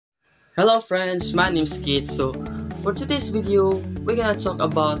Hello friends, my name is Kate. So for today's video, we're gonna talk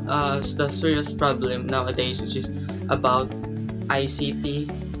about the serious problem nowadays, which is about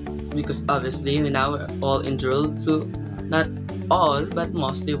ICT. Because obviously we now are all enrolled to, not all but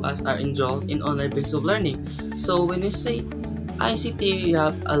mostly of us are enrolled in online base of learning. So when we say ICT, we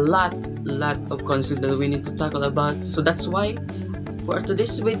have a lot of concepts that we need to tackle about. So that's why for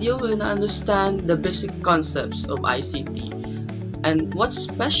today's video, we're gonna understand the basic concepts of ICT. And what's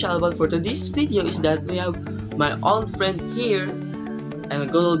special about for today's video is that we have my old friend here and a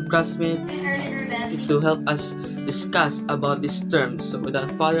good old classmate to help us discuss about this term. So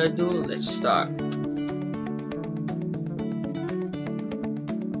without further ado, let's start.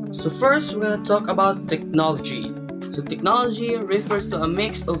 So first, we're gonna talk about technology. So technology refers to a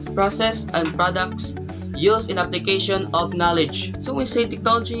mix of process and products used in application of knowledge. So when we say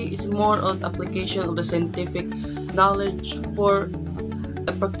technology, it's more on application of the scientific knowledge for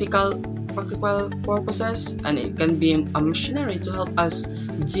a practical purposes, and it can be a machinery to help us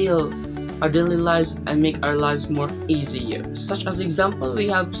deal our daily lives and make our lives more easier. Such as example, we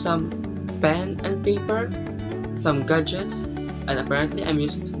have some pen and paper, some gadgets, and apparently I'm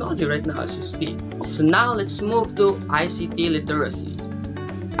using technology right now as we speak. So now let's move to ICT literacy.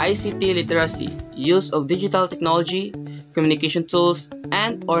 ICT literacy, use of digital technology, communication tools,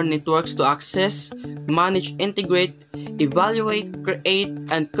 and or networks to access, manage, integrate, evaluate, create,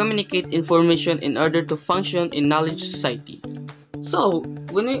 and communicate information in order to function in knowledge society. So,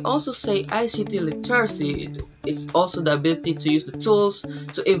 when we also say ICT literacy, it's also the ability to use the tools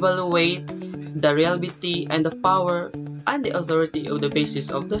to evaluate the reliability and the power and the authority of the basis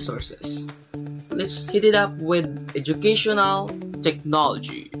of the sources. Let's hit it up with educational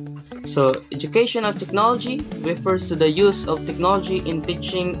technology. So, educational technology refers to the use of technology in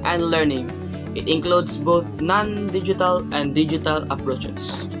teaching and learning. It includes both non-digital and digital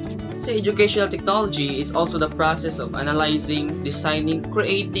approaches. So, educational technology is also the process of analyzing, designing,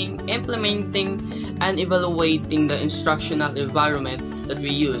 creating, implementing, and evaluating the instructional environment that we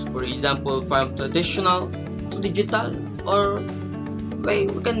use. For example, from traditional to digital, or we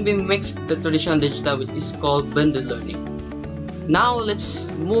can be mixed the traditional and digital, which is called blended learning. Now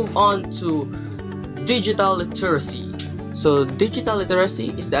let's move on to digital literacy. So digital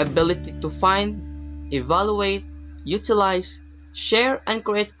literacy is the ability to find, evaluate, utilize, share, and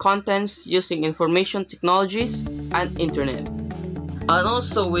create contents using information technologies and internet. And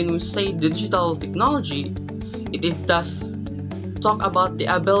also when we say digital technology, it is thus talk about the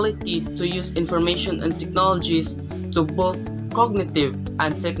ability to use information and technologies to both cognitive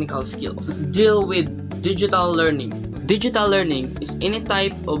and technical skills. Deal with digital learning. Digital learning is any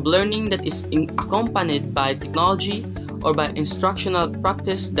type of learning that is accompanied by technology or by instructional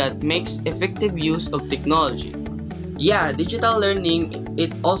practice that makes effective use of technology. Yeah, digital learning,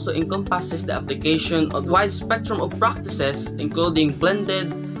 it also encompasses the application of wide spectrum of practices, including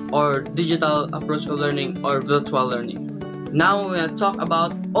blended or digital approach of learning or virtual learning. Now we're going to talk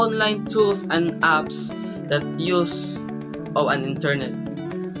about online tools and apps that use an internet.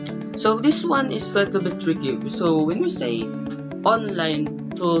 So this one is a little bit tricky. So when we say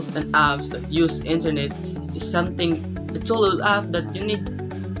online tools and apps that use internet, is something, a tool or app that you need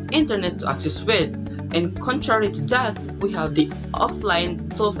internet to access with. And contrary to that, we have the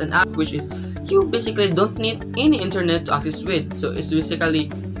offline tools and apps, which is you basically don't need any internet to access with. So it's basically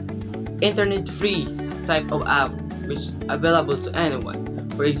internet free type of app which is available to anyone.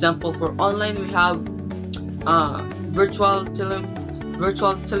 For example, for online we have virtual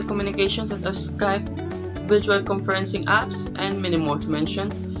telecommunications such as Skype, virtual conferencing apps, and many more to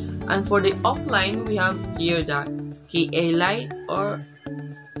mention. And for the offline, we have here the KA Lite, or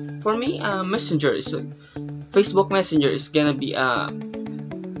for me, Messenger. So Facebook Messenger is gonna be a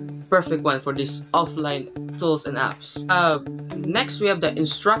perfect one for this offline tools and apps. Next, we have the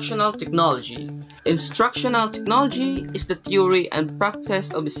instructional technology. Instructional technology is the theory and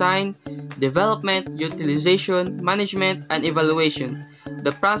practice of design, development, utilization, management, and evaluation,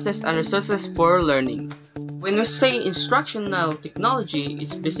 the process and resources for learning. When we say instructional technology,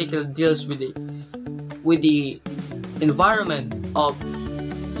 it basically deals with the environment of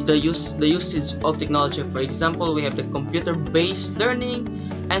the usage of technology. For example, we have the computer-based learning,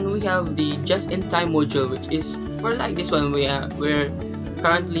 and we have the just-in-time module, which is for like this one. We're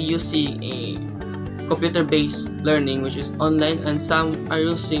currently using a computer-based learning, which is online, and some are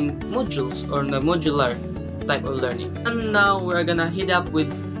using modules or the modular type of learning. And now we're gonna hit up with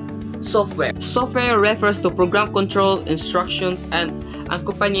software. Software refers to program control, instructions, and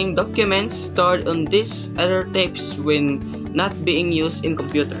accompanying documents stored on disks or tapes when not being used in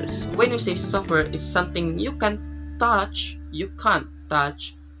computers. When you say software, it's something you can't touch,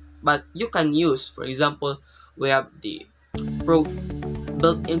 but you can use. For example, we have the pro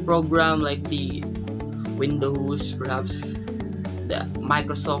built-in program like the Windows, perhaps the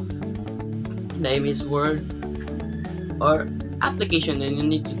Microsoft, the MS Word, or application that you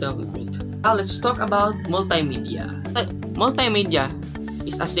need to download. Now let's talk about multimedia. Multimedia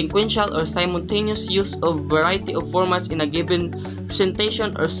is a sequential or simultaneous use of variety of formats in a given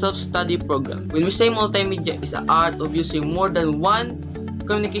presentation or self-study program. When we say multimedia is the art of using more than one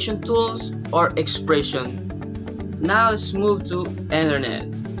communication tools or expression. Now let's move to internet.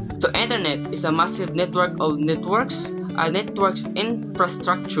 So internet is a massive network of networks, a network's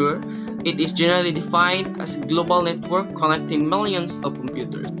infrastructure. It is generally defined as a global network connecting millions of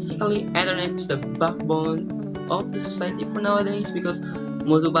computers. Basically, internet is the backbone of the society for nowadays because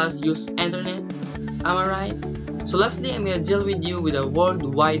most of us use internet. Am I right? So lastly, I'm gonna deal with you with the World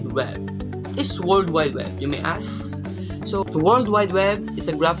Wide Web. What is World Wide Web, you may ask? So the World Wide Web is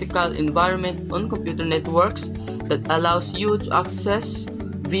a graphical environment on computer networks that allows you to access,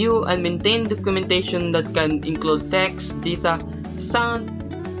 view, and maintain documentation that can include text, data, sound,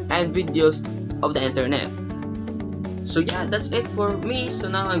 and videos of the internet. So yeah, that's it for me. So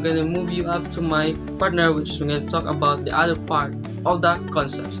now I'm gonna move you up to my partner, which is gonna talk about the other part of the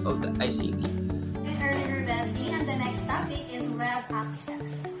concepts of the ICT. Herbese, and the next topic is web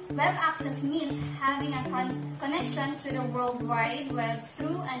access. Web access means having a connection to the World Wide Web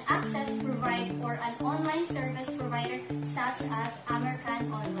through an access provider or an online service provider such as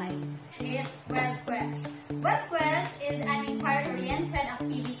American Online. Is WebQuest. WebQuest is an inquiry-oriented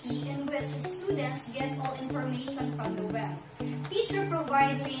activity in which students get all information from the web. Teachers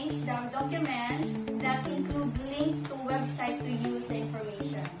provide links to documents that include link to website to use the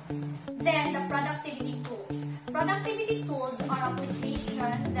information. Then the productivity tools. Productivity tools are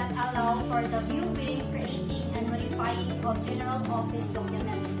applications that allow for the viewing, creating, and modifying of general office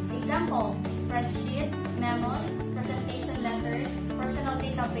documents. Example, spreadsheet, memos, presentation letters, personal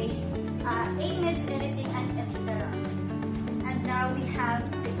database, image editing, and etc. And now we have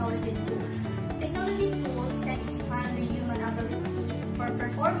technology tools. Technology tools can expand the human ability for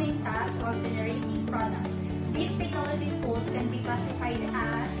performing tasks or generating products. These technology tools can be classified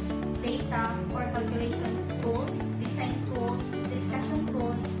as data or calculation tools, design tools, discussion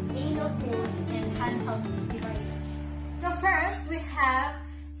tools, anal tools, and handheld devices. So first, we have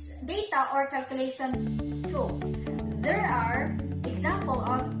data or calculation tools. There are examples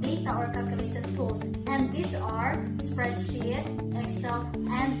of data or calculation tools, and these are spreadsheet, Excel,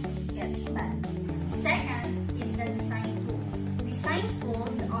 and Sketchpads. Second is the design tools. Design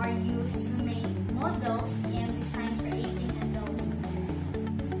tools are used to make models and design creating and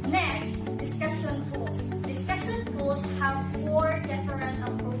building. Next, discussion tools. Discussion tools have 4 different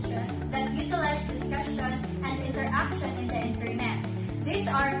approaches that utilize discussion and interaction in the internet. These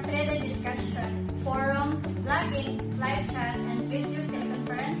are threaded discussion, forum, blogging, live chat, and video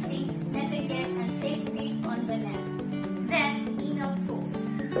teleconferencing, etiquette, and safety on the net. Then, email tools.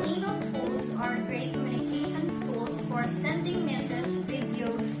 Email tools are great communication tools for sending messages,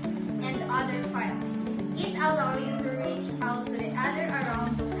 videos, and other files. It allows you to reach out to the other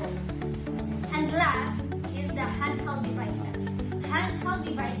around the world. And last is the handheld devices. Handheld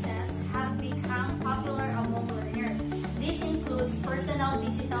devices have become popular among learners. This includes personal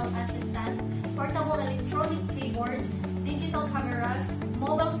digital assistant, portable electronic keyboards, digital cameras,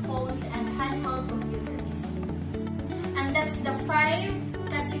 mobile phones, and handheld computers. And that's the 5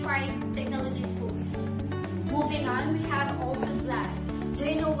 classified technology tools. Moving on, we have also blog. Do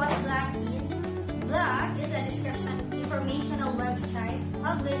you know what blog is? Blog is a discussion informational website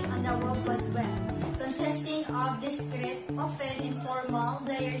published on the World Wide Web, consisting of discrete, often informal,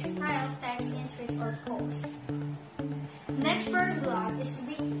 layer-style text entries or posts. Next for blog is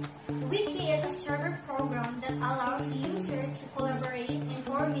Wiki. Wiki is a server program that allows users to collaborate in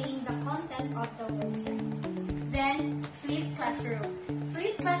forming the content of the website. Then, Flipped Classroom.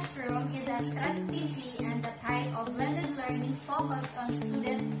 Flipped Classroom is a strategy and a type of blended learning focused on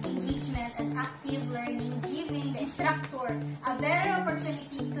student engagement and active learning, giving the instructor a better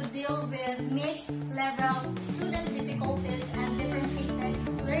opportunity to deal with mixed-level student difficulties and differentiated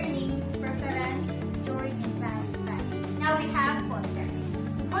learning preference during in-class time. Now we have podcast.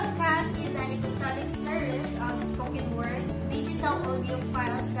 Podcast is an episodic series of spoken word, digital audio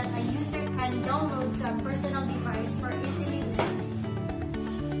files that a user can download to a personal device for easily listening.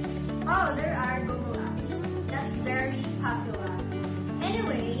 Oh, there are Google Apps. That's very popular.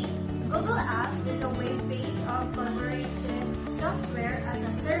 Anyway, Google Apps is a web-based of collaborative software as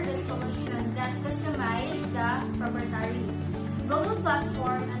a service solution that customizes the proprietary Google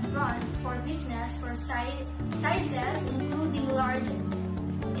platform and run for business for sizes including large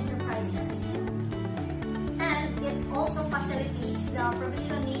enterprises. facilitates the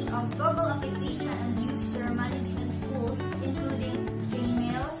provisioning of global application and user management tools including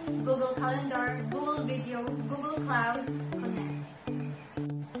Gmail, Google Calendar, Google Video, Google Cloud, Connect.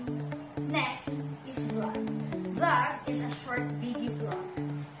 Next is blog. Blog is a short video blog,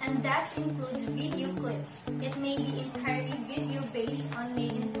 and that includes video clips. It may be entirely video-based or may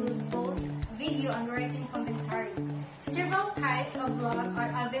include both video and writing commentary. Several types of blog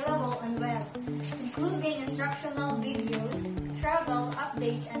are available on web, including instructional videos, travel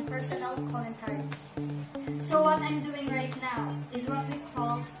updates, and personal commentaries. So what I'm doing right now is what we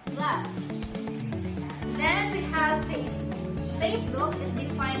call blog. Then we have Facebook. Facebook is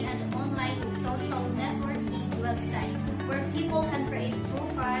defined as an online social networking website where people can create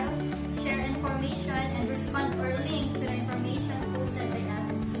profiles, share information, and respond or link to the information posted by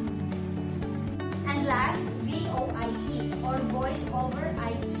others. And last, VoIP or Voice over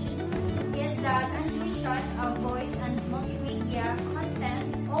IP is the transmission of voice and multimedia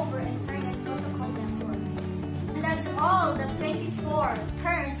content over Internet Protocol Network. And that's all the 24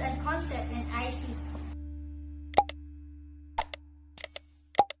 terms and concepts in ICT.